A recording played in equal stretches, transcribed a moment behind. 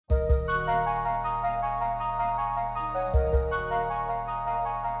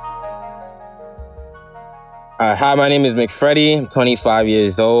Hi, my name is Mcfredy. I'm 25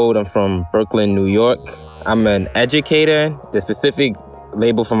 years old. I'm from Brooklyn, New York. I'm an educator. The specific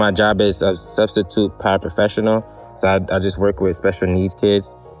label for my job is a substitute paraprofessional. So I just work with special needs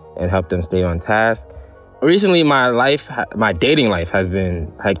kids and help them stay on task. Recently, my dating life has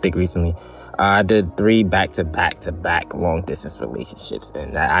been hectic recently. I did 3 back-to-back long-distance relationships,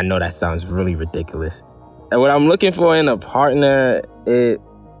 and I know that sounds really ridiculous. And what I'm looking for in a partner,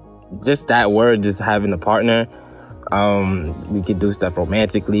 just that word, just having a partner. We could do stuff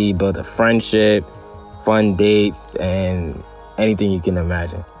romantically, build a friendship, fun dates, and anything you can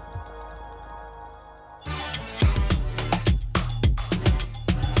imagine.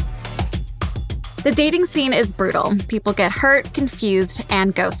 The dating scene is brutal. People get hurt, confused,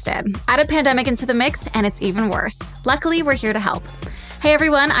 and ghosted. Add a pandemic into the mix, and it's even worse. Luckily, we're here to help. Hey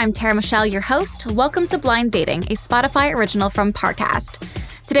everyone, I'm Tara Michelle, your host. Welcome to Blind Dating, a Spotify original from Parcast.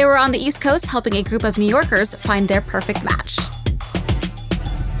 Today we're on the East Coast helping a group of New Yorkers find their perfect match.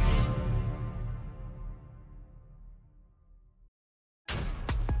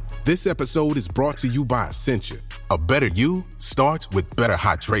 This episode is brought to you by Essentia. A better you starts with better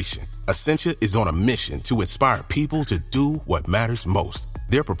hydration. Essentia is on a mission to inspire people to do what matters most.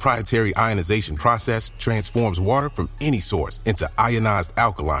 Their proprietary ionization process transforms water from any source into ionized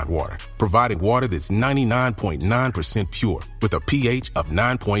alkaline water, providing water that's 99.9% pure with a pH of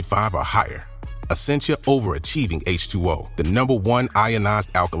 9.5 or higher. Essentia Overachieving H2O, the #1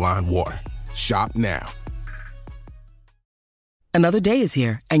 ionized alkaline water. Shop now. Another day is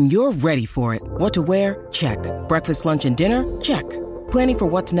here, and you're ready for it. What to wear? Check. Breakfast, lunch, and dinner? Check. Planning for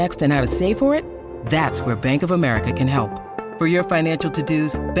what's next and how to save for it? That's where Bank of America can help. For your financial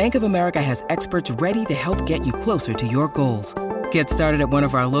to-dos, Bank of America has experts ready to help get you closer to your goals. Get started at one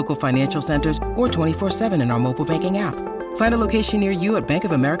of our local financial centers or 24/7 in our mobile banking app. Find a location near you at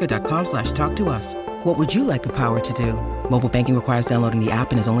bankofamerica.com/talktous. What would you like the power to do? Mobile banking requires downloading the app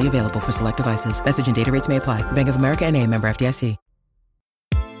and is only available for select devices. Message and data rates may apply. Bank of America N.A., member FDIC.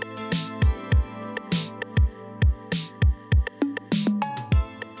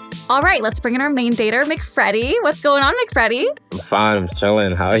 All right, let's bring in our main dater, Mcfredy. What's going on, Mcfredy? I'm fine. I'm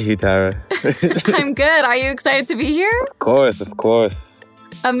chilling. How are you, Tara? I'm good. Are you excited to be here? Of course.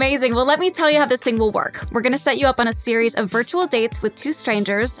 Amazing. Well, let me tell you how this thing will work. We're going to set you up on a series of virtual dates with 2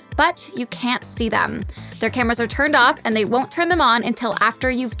 strangers, but you can't see them. Their cameras are turned off, and they won't turn them on until after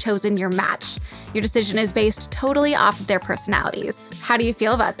you've chosen your match. Your decision is based totally off of their personalities. How do you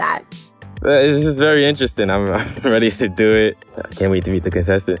feel about that? This is very interesting. I'm ready to do it. I can't wait to meet the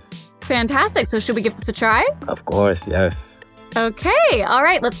contestants. Fantastic. So should we give this a try? Of course, yes. Okay. All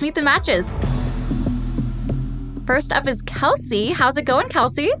right. Let's meet the matches. First up is Kelsey. How's it going,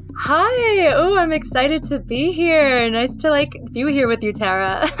 Kelsey? Hi. Oh, I'm excited to be here. Nice to be here with you,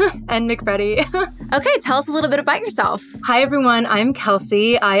 Tara and Mcfredy. Okay, tell us a little bit about yourself. Hi, everyone. I'm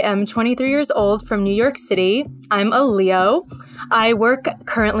Kelsey. I am 23 years old from New York City. I'm a Leo. I work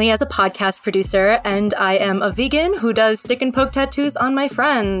currently as a podcast producer, and I am a vegan who does stick and poke tattoos on my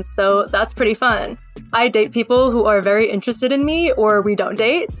friends, so that's pretty fun. I date people who are very interested in me, or we don't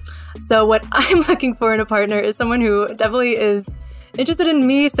date. So what I'm looking for in a partner is someone who definitely is interested in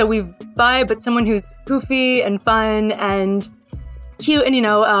me, so we vibe, but someone who's goofy and fun and cute and,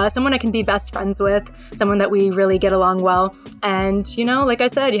 someone I can be best friends with, someone that we really get along well. And, like I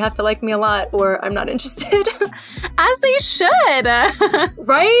said, you have to like me a lot or I'm not interested. As they should.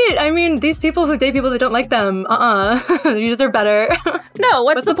 Right? I mean, these people who date people that don't like them, you deserve better. No,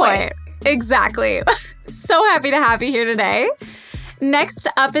 what's the point? Exactly. So happy to have you here today. Next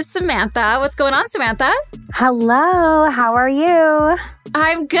up is Samantha. What's going on, Samantha? Hello, how are you?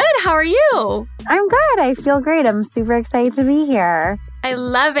 I'm good. How are you? I'm good. I feel great. I'm super excited to be here. I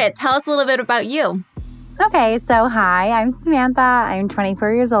love it. Tell us a little bit about you. Okay, so hi, I'm Samantha. I'm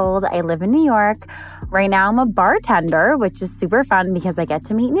 24 years old. I live in New York. Right now, I'm a bartender, which is super fun because I get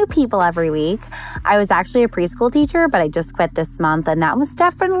to meet new people every week. I was actually a preschool teacher, but I just quit this month, and that was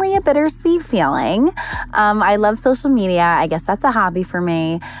definitely a bittersweet feeling. I love social media. I guess that's a hobby for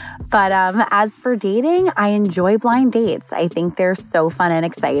me. But as for dating, I enjoy blind dates. I think they're so fun and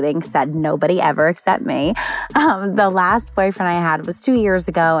exciting, said nobody ever except me. The last boyfriend I had was 2 years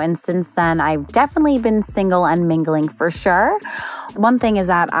ago, and since then, I've definitely been single and mingling for sure. One thing is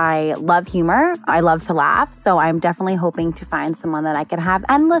that I love humor. I love to laugh, so I'm definitely hoping to find someone that I can have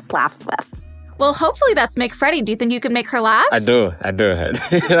endless laughs with. Well, hopefully that's Mcfredy. Do you think you can make her laugh? I do. I got a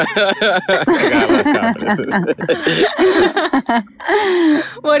lot of confidence.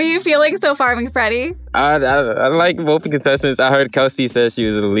 What are you feeling so far, Mcfredy? I like both the contestants. I heard Kelsey said she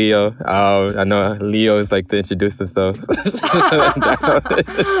was a Leo. I know Leos like to introduce themselves. That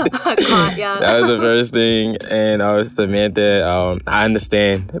was the first thing. And Samantha, I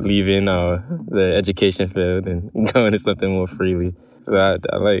understand leaving the education field and going to something more freely. So I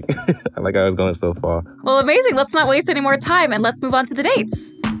like I like how it's going so far. Well, amazing. Let's not waste any more time and let's move on to the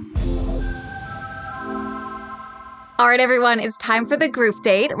dates. All right, everyone, it's time for the group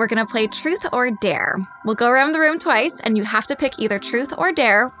date. We're going to play Truth or Dare. We'll go around the room twice, and you have to pick either Truth or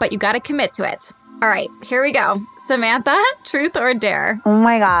Dare, but you got to commit to it. All right, here we go. Samantha, Truth or Dare? Oh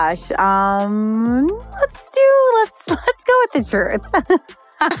my gosh. Let's go with the truth.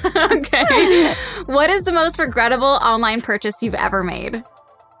 Okay. What is the most regrettable online purchase you've ever made?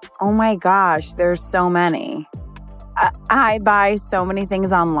 Oh my gosh, there's so many. I buy so many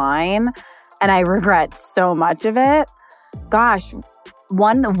things online, and I regret so much of it. Gosh,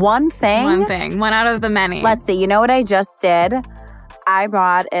 one thing. One out of the many. Let's see. You know what I just did? I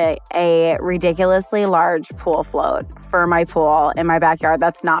bought a ridiculously large pool float for my pool in my backyard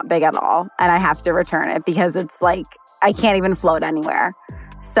that's not big at all, and I have to return it because it's like I can't even float anywhere.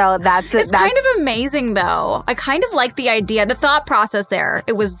 So it's kind of amazing, though. I kind of like the idea, the thought process there.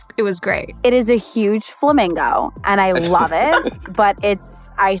 It was great. It is a huge flamingo, and I love it. But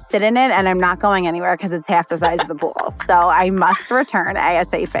I sit in it, and I'm not going anywhere because it's half the size of the pool. So I must return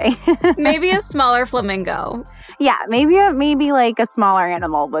ASAP. Maybe a smaller flamingo. Yeah, maybe like a smaller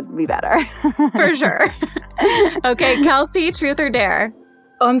animal would be better. For sure. Okay, Kelsey, Truth or Dare?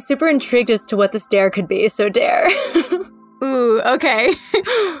 Oh, I'm super intrigued as to what this dare could be, so Dare. Ooh, okay.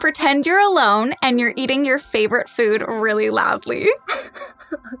 Pretend you're alone and you're eating your favorite food really loudly.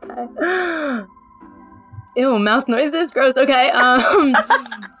 Okay. Ew, mouth noises, gross. Okay. I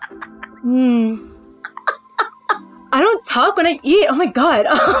don't talk when I eat. Oh my god.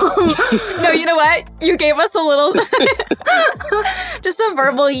 No, you know what? You gave us a little, just a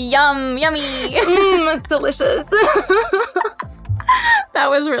verbal yummy. That's delicious. That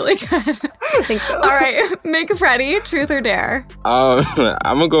was really good. Thank you. All right, Mcfredy, Truth or Dare? I'm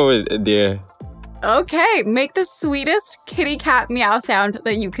gonna go with Dare. Okay, make the sweetest kitty cat meow sound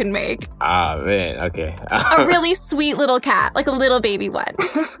that you can make. Ah, man, okay. A really sweet little cat, like a little baby one.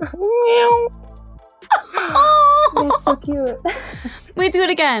 Meow. Oh, that's so cute. Wait, do it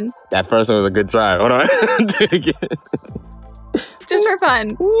again. That first one was a good try. Hold on. Do it again. Just for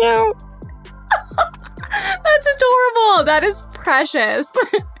fun. Meow. That's adorable. That is precious.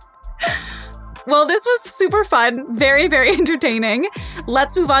 Well, this was super fun. Very, very entertaining.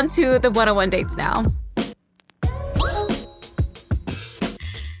 Let's move on to the 101 dates now.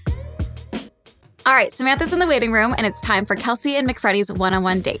 All right, Samantha's in the waiting room, and it's time for Kelsey and Mcfredy's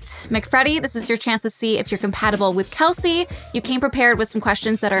one-on-one date. Mcfredy, this is your chance to see if you're compatible with Kelsey. You came prepared with some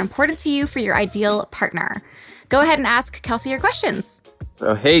questions that are important to you for your ideal partner. Go ahead and ask Kelsey your questions.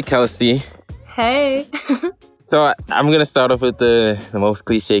 So, hey, Kelsey. Hey. So I'm going to start off with the most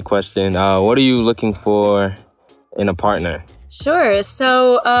cliche question. What are you looking for in a partner? Sure.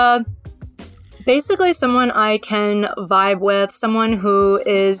 So basically someone I can vibe with, someone who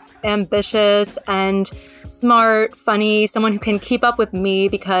is ambitious and smart, funny, someone who can keep up with me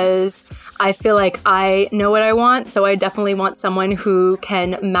because I feel like I know what I want. So I definitely want someone who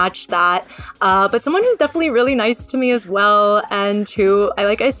can match that. But someone who's definitely really nice to me as well. And who,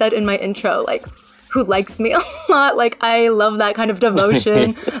 like I said in my intro, like, who likes me a lot. Like, I love that kind of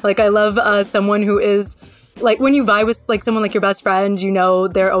devotion. Like, I love someone who is, like, when you vibe with, like, someone like your best friend, you know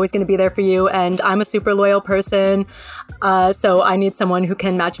they're always going to be there for you. And I'm a super loyal person, so I need someone who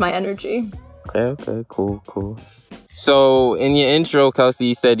can match my energy. Okay, cool. So, in your intro, Kelsey,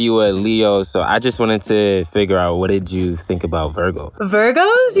 you said you were a Leo, so I just wanted to figure out, what did you think about Virgo?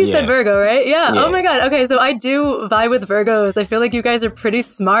 Virgos? You said Virgo, right? Yeah. Yeah. Oh my god. Okay, so I do vibe with Virgos. I feel like you guys are pretty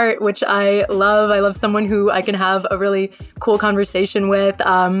smart, which I love. I love someone who I can have a really cool conversation with,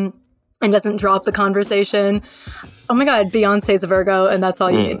 and doesn't drop the conversation. Oh my god, Beyonce's a Virgo, and that's all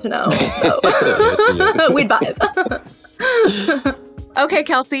you need to know. So we'd vibe. Okay,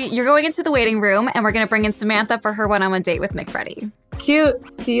 Kelsey, you're going into the waiting room, and we're going to bring in Samantha for her one-on-one date with Mcfredy.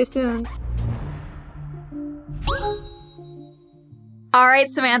 Cute. See you soon. All right,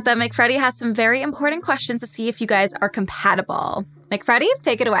 Samantha, Mcfredy has some very important questions to see if you guys are compatible. Mcfredy,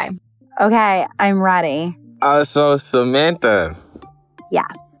 take it away. Okay, I'm ready. So, Samantha.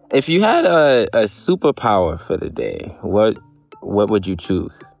 Yes. If you had a superpower for the day, what would you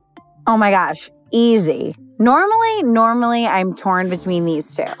choose? Oh my gosh, easy. Normally, I'm torn between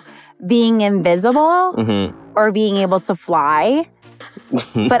these two. being invisible or being able to fly.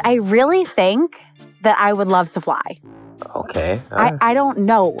 But I really think that I would love to fly. Okay. I don't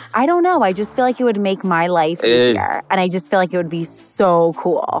know. I just feel like it would make my life easier. And I just feel like it would be so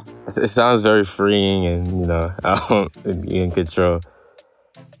cool. It sounds very freeing and, you're in control.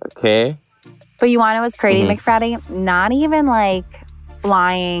 Okay. But you want to know what's crazy, Mcfredy? Not even like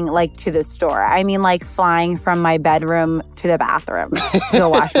flying like to the store. I mean like flying from my bedroom to the bathroom to go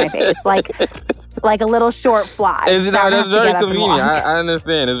wash my face. Like a little short fly. That's very convenient. I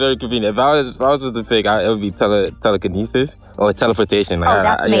understand. It's very convenient. If I was supposed to pick, it would be telekinesis or teleportation.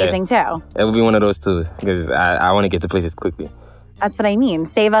 That's amazing too. It would be one of those two because I want to get to places quickly. That's what I mean.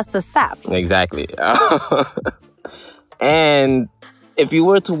 Save us the steps. Exactly. And if you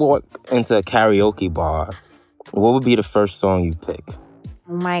were to walk into a karaoke bar, what would be the first song you pick?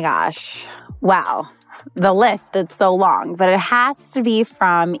 Oh my gosh. Wow. The list, it's so long, but it has to be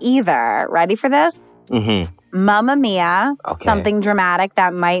from either, ready for this? Mamma Mia, something dramatic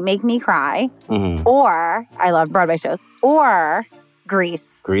that might make me cry, or, I love Broadway shows, or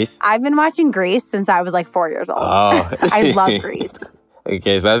Grease. Grease? I've been watching Grease since I was like 4 years old. Oh. I love Grease.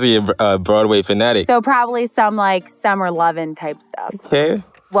 Okay, so I see a Broadway fanatic. So probably some like Summer Lovin' type stuff. Okay.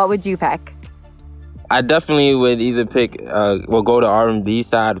 What would you pick? I definitely would either pick, go to R&B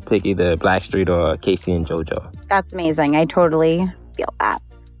side, pick either Blackstreet or Casey and JoJo. That's amazing. I totally feel that.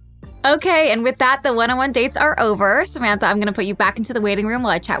 Okay, and with that, the one-on-one dates are over. Samantha, I'm going to put you back into the waiting room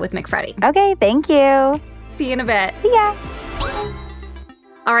while I chat with Mcfredy. Okay, thank you. See you in a bit. See ya.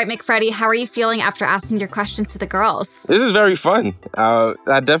 All right, Mcfredy, how are you feeling after asking your questions to the girls? This is very fun.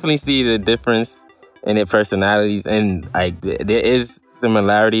 I definitely see the difference in their personalities, and there is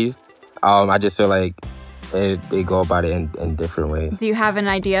similarities. I just feel like they go about it in different ways. Do you have an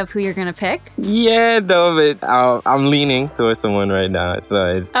idea of who you're going to pick? Yeah, though, but I'm leaning towards someone right now.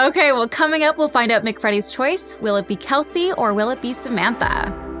 So Okay, well, coming up, we'll find out Mcfredy's choice. Will it be Kelsey or will it be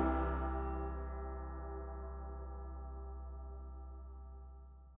Samantha?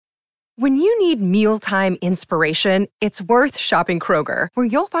 When you need mealtime inspiration, it's worth shopping Kroger, where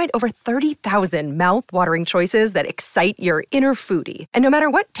you'll find over 30,000 mouth-watering choices that excite your inner foodie. And no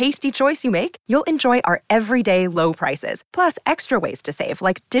matter what tasty choice you make, you'll enjoy our everyday low prices, plus extra ways to save,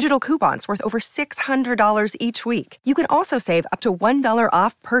 like digital coupons worth over $600 each week. You can also save up to $1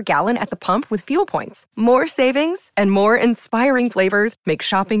 off per gallon at the pump with fuel points. More savings and more inspiring flavors make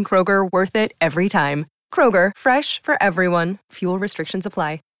shopping Kroger worth it every time. Kroger, fresh for everyone. Fuel restrictions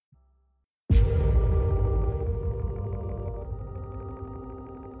apply.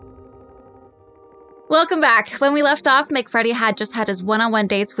 Welcome back. When we left off, Mcfredy had just had his one-on-one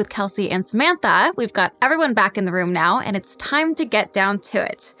dates with Kelsey and Samantha. We've got everyone back in the room now, and it's time to get down to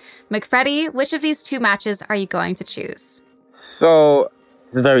it. Mcfredy, which of these two matches are you going to choose? So,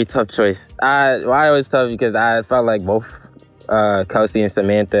 it's a very tough choice. Why it was tough? Because I felt like both Kelsey and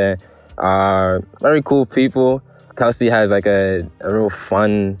Samantha are very cool people. Kelsey has like a real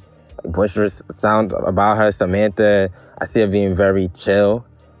fun, boisterous sound about her. Samantha, I see her being very chill,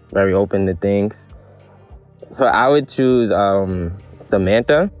 very open to things. So I would choose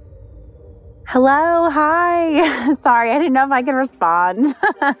Samantha. Hello, hi. Sorry, I didn't know if I could respond.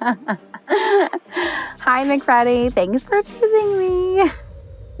 Hi, Mcfredy. Thanks for choosing me.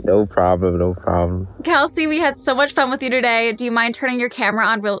 No problem. Kelsey, we had so much fun with you today. Do you mind turning your camera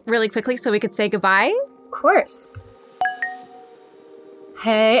on really quickly so we could say goodbye? Of course.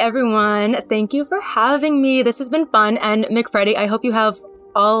 Hey, everyone. Thank you for having me. This has been fun. And Mcfredy, I hope you have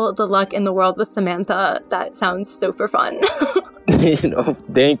all the luck in the world with Samantha. That sounds super fun.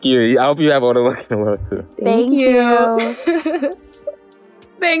 Thank you. I hope you have all the luck in the world, too. Thank you.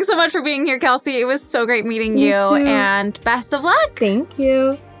 Thanks so much for being here, Kelsey. It was so great meeting you. too. And best of luck. Thank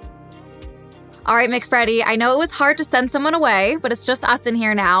you. All right, Mcfredy, I know it was hard to send someone away, but it's just us in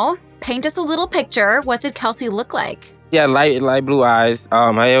here now. Paint us a little picture. What did Kelsey look like? Yeah, light blue eyes.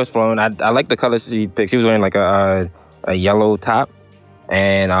 Her hair was flowing. I like the color she picked. She was wearing like a yellow top.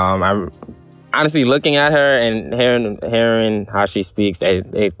 And I'm honestly looking at her and hearing how she speaks,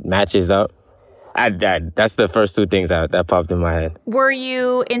 it matches up. That's the first two things that popped in my head. Were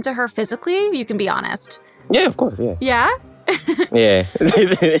you into her physically? You can be honest. Yeah, of course, yeah. Yeah? Yeah.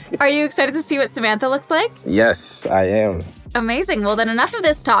 Are you excited to see what Samantha looks like? Yes, I am. Amazing. Well, then enough of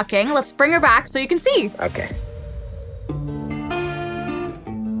this talking. Let's bring her back so you can see. Okay.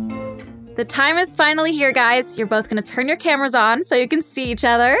 The time is finally here, guys. You're both going to turn your cameras on so you can see each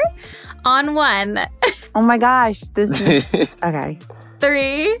other. On one. Oh my gosh, this is... Okay.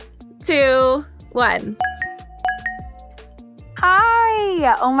 3, 2, 1.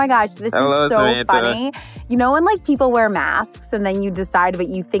 Hi! Oh my gosh, this Hello, is so Samantha. funny. you know when like people wear masks and then you decide what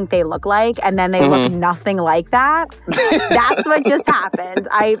you think they look like and then they look nothing like that? That's what just happened.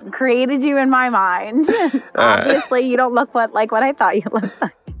 I created you in my mind. Obviously, you don't look like what I thought you looked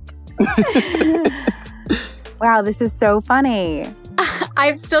like. Wow, this is so funny.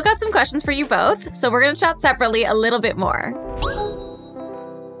 I've still got some questions for you both, so we're going to chat separately a little bit more.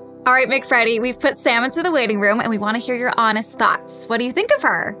 All right, Mcfredy, we've put Sam into the waiting room and we want to hear your honest thoughts. What do you think of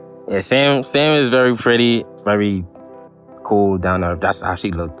her? Yeah, Sam is very pretty, very cool, down to earth. That's how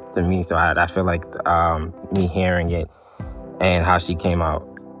she looked to me. So I feel like me hearing it and how she came out,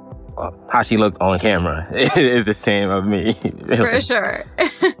 how she looked on camera is the same of me. For sure.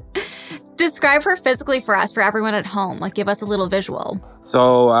 Describe her physically for us, for everyone at home. Like, give us a little visual.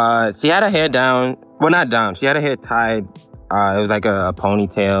 So she had her hair down. Well, not down. She had her hair tied. It was like a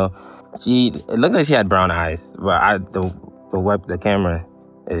ponytail. It looked like she had brown eyes, but the camera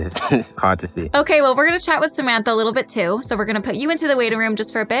is it's hard to see. Okay, well, we're going to chat with Samantha a little bit too. So we're going to put you into the waiting room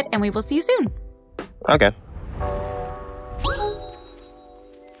just for a bit, and we will see you soon. Okay.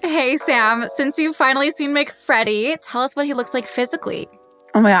 Hey, Sam. Since you've finally seen Mcfredy, tell us what he looks like physically.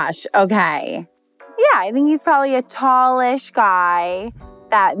 Oh my gosh. Okay. Yeah, I think he's probably a tallish guy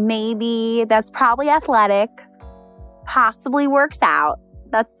that's probably athletic, possibly works out.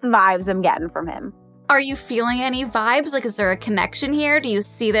 That's the vibes I'm getting from him. Are you feeling any vibes? Like, is there a connection here? Do you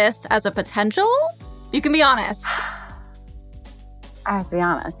see this as a potential? You can be honest. I have to be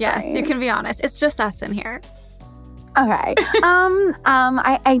honest. Yes, right? You can be honest. It's just us in here. Okay.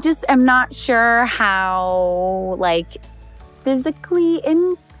 I just am not sure how, like, physically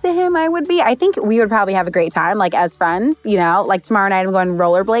into him I would be. I think we would probably have a great time, like, as friends, you know? Like, tomorrow night I'm going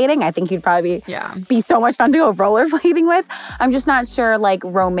rollerblading. I think he'd probably be so much fun to go rollerblading with. I'm just not sure, like,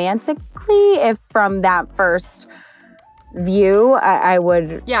 romantically, if from that first view, I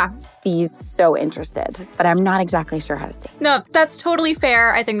would be so interested. But I'm not exactly sure how to say it. No, that's totally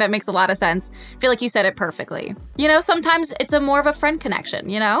fair. I think that makes a lot of sense. I feel like you said it perfectly. You know, sometimes it's more of a friend connection,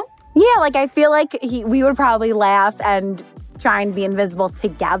 you know? Yeah, like, I feel like we would probably laugh and try and be invisible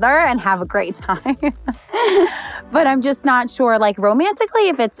together and have a great time. But I'm just not sure, like, romantically,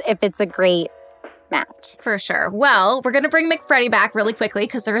 if it's a great match. For sure. Well, we're going to bring Mcfredy back really quickly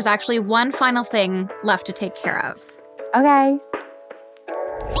because there is actually one final thing left to take care of. Okay.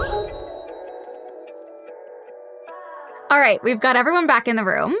 All right, we've got everyone back in the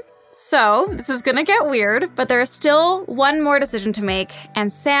room. So this is going to get weird, but there is still one more decision to make.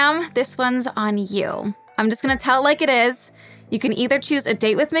 And Sam, this one's on you. I'm just going to tell it like it is. You can either choose a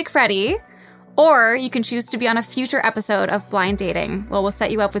date with Mcfredy, or you can choose to be on a future episode of Blind Dating. Well, we'll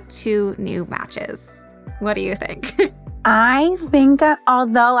set you up with 2 new matches. What do you think? I think,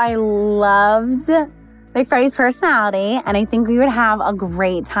 although I loved Mcfredy's personality, and I think we would have a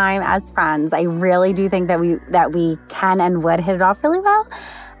great time as friends, I really do think that we can and would hit it off really well.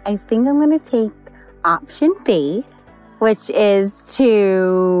 I think I'm going to take option B, which is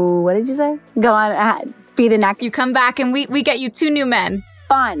to, what did you say? Go on, be the next. You come back and we get you 2 new men.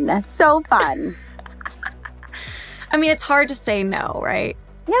 Fun. So fun. I mean, it's hard to say no, right?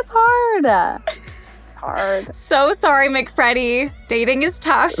 Yeah, it's hard. It's hard. So sorry, Mcfredy. Dating is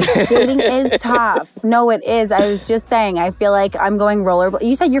tough. Dating is tough. No, it is. I was just saying, I feel like I'm going rollerblading.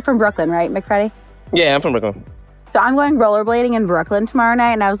 You said you're from Brooklyn, right, Mcfredy? Yeah, I'm from Brooklyn. So I'm going rollerblading in Brooklyn tomorrow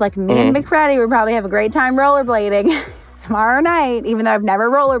night, and I was like, me and Mcfredy would probably have a great time rollerblading tomorrow night, even though I've never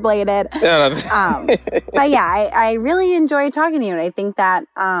rollerbladed. But yeah, I really enjoyed talking to you, and I think that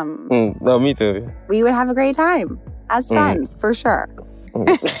no, me too. We would have a great time as friends, for sure.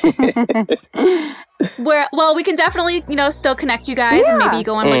 Well, we can definitely, still connect you guys and maybe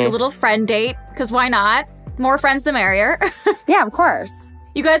go on like a little friend date, because why not? More friends the merrier. Yeah, of course.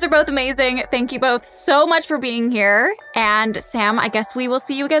 You guys are both amazing. Thank you both so much for being here. And Sam, I guess we will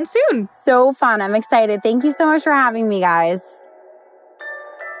see you again soon. So fun. I'm excited. Thank you so much for having me, guys.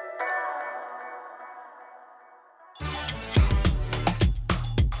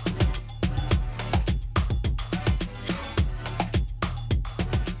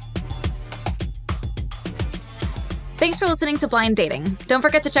 Thanks for listening to Blind Dating. Don't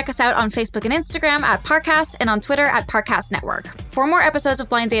forget to check us out on Facebook and Instagram at Parcast and on Twitter at Parcast Network. For more episodes of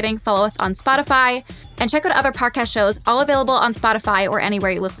Blind Dating, follow us on Spotify and check out other Parcast shows, all available on Spotify or anywhere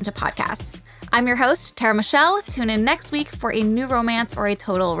you listen to podcasts. I'm your host, Tara Michelle. Tune in next week for a new romance or a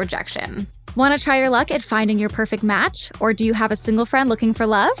total rejection. Want to try your luck at finding your perfect match? Or do you have a single friend looking for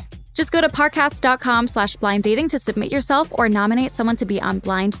love? Just go to parcast.com/blinddating to submit yourself or nominate someone to be on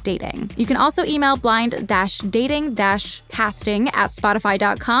Blind Dating. You can also email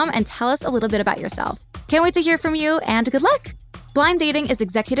blind-dating-casting@spotify.com and tell us a little bit about yourself. Can't wait to hear from you, and good luck! Blind Dating is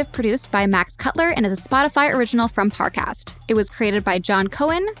executive produced by Max Cutler and is a Spotify original from Parcast. It was created by John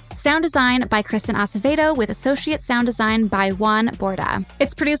Cohen, sound design by Kristen Acevedo with associate sound design by Juan Borda.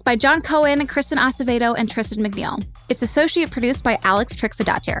 It's produced by John Cohen, Kristen Acevedo, and Tristan McNeil. It's associate produced by Alex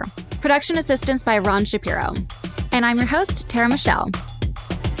Trickfadacher. Production assistance by Ron Shapiro. And I'm your host, Tara Michelle.